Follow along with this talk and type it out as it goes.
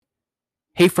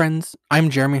Hey friends, I'm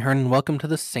Jeremy Hearn and welcome to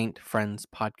the Saint Friends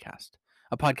podcast,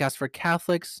 a podcast for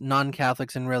Catholics,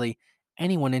 non-Catholics, and really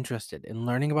anyone interested in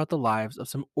learning about the lives of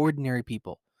some ordinary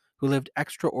people who lived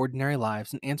extraordinary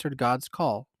lives and answered God's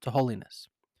call to holiness.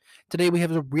 Today we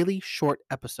have a really short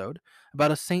episode about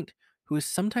a saint who is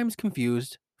sometimes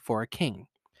confused for a king.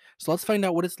 So let's find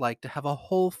out what it's like to have a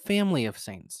whole family of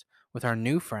saints with our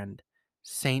new friend,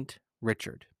 Saint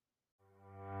Richard.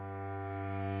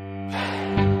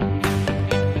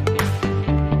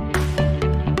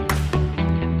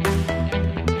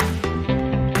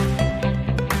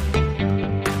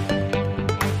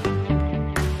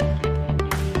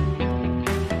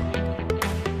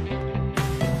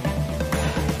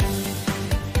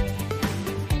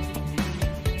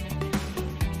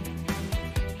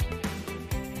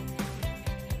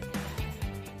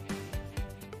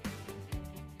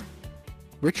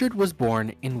 Richard was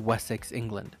born in Wessex,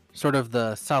 England, sort of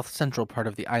the south-central part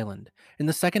of the island, in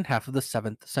the second half of the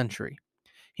 7th century.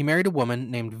 He married a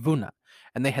woman named Vuna,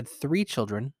 and they had 3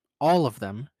 children, all of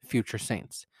them future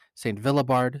saints: Saint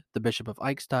Willibald, the Bishop of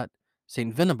Eichstätt,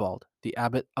 Saint Vinibald, the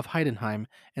Abbot of Heidenheim,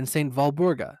 and Saint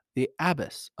Walburga, the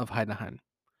Abbess of Heidenheim.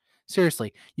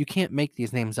 Seriously, you can't make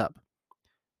these names up.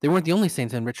 They weren't the only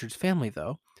saints in Richard's family,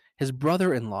 though. His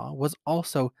brother-in-law was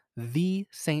also the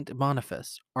Saint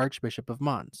Boniface, Archbishop of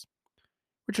Mons.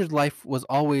 Richard's life was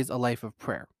always a life of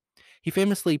prayer. He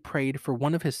famously prayed for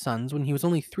one of his sons when he was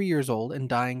only 3 years old and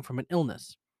dying from an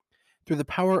illness. Through the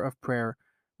power of prayer,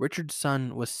 Richard's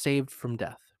son was saved from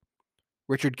death.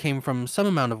 Richard came from some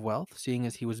amount of wealth, seeing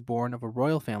as he was born of a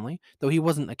royal family, though he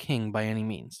wasn't a king by any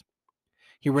means.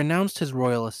 He renounced his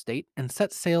royal estate and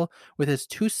set sail with his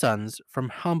 2 sons from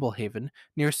Hamblehaven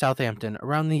near Southampton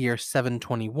around the year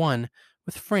 721,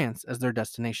 with France as their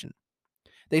destination.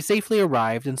 They safely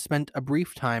arrived and spent a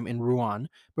brief time in Rouen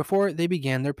before they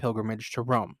began their pilgrimage to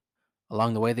Rome.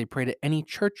 Along the way, they prayed at any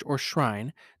church or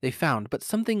shrine they found, but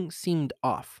something seemed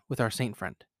off with our saint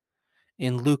friend.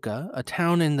 In Lucca, a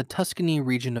town in the Tuscany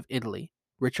region of Italy,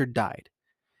 Richard died.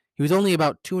 He was only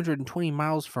about 220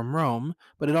 miles from Rome,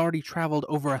 but had already traveled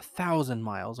over 1,000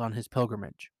 miles on his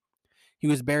pilgrimage. He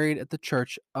was buried at the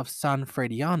church of San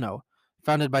Frediano,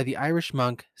 founded by the Irish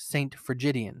monk Saint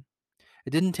Frigidian.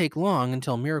 It didn't take long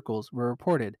until miracles were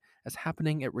reported as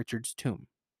happening at Richard's tomb.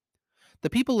 The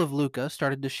people of Lucca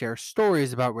started to share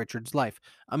stories about Richard's life,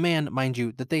 a man, mind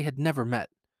you, that they had never met.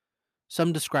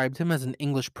 Some described him as an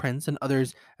English prince and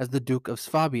others as the Duke of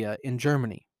Swabia in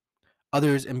Germany.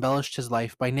 Others embellished his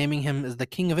life by naming him as the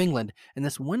King of England, and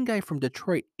this one guy from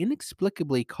Detroit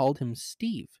inexplicably called him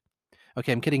Steve.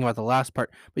 Okay, I'm kidding about the last part,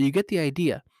 but you get the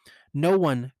idea. No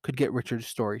one could get Richard's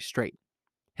story straight.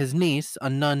 His niece, a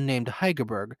nun named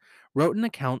Heigeberg, wrote an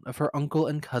account of her uncle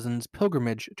and cousin's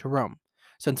pilgrimage to Rome,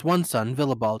 since one son,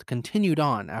 Willibald, continued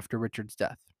on after Richard's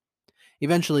death.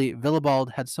 Eventually,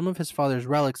 Willibald had some of his father's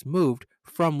relics moved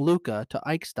from Lucca to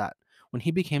Eichstätt when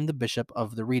he became the bishop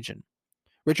of the region.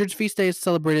 Richard's feast day is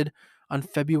celebrated on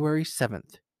February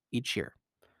 7th each year.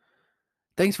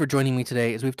 Thanks for joining me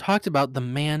today as we've talked about the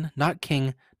man, not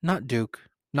king, not duke,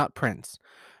 not prince,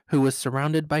 who was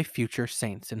surrounded by future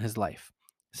saints in his life,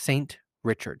 Saint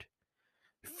Richard.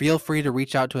 Feel free to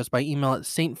reach out to us by email at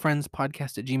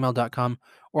saintfriendspodcast@gmail.com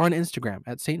or on Instagram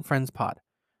at saintfriendspod.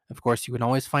 Of course, you can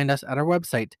always find us at our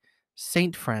website,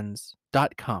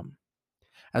 saintfriends.com.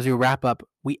 As we wrap up,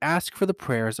 we ask for the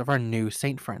prayers of our new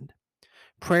saint friend.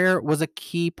 Prayer was a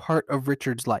key part of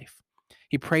Richard's life.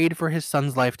 He prayed for his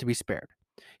son's life to be spared.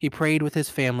 He prayed with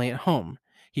his family at home.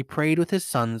 He prayed with his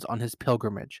sons on his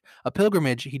pilgrimage, a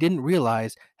pilgrimage he didn't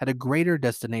realize had a greater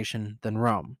destination than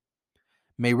Rome.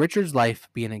 May Richard's life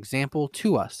be an example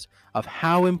to us of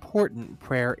how important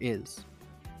prayer is.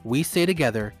 We say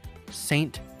together,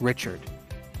 Saint Richard,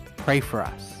 pray for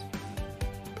us.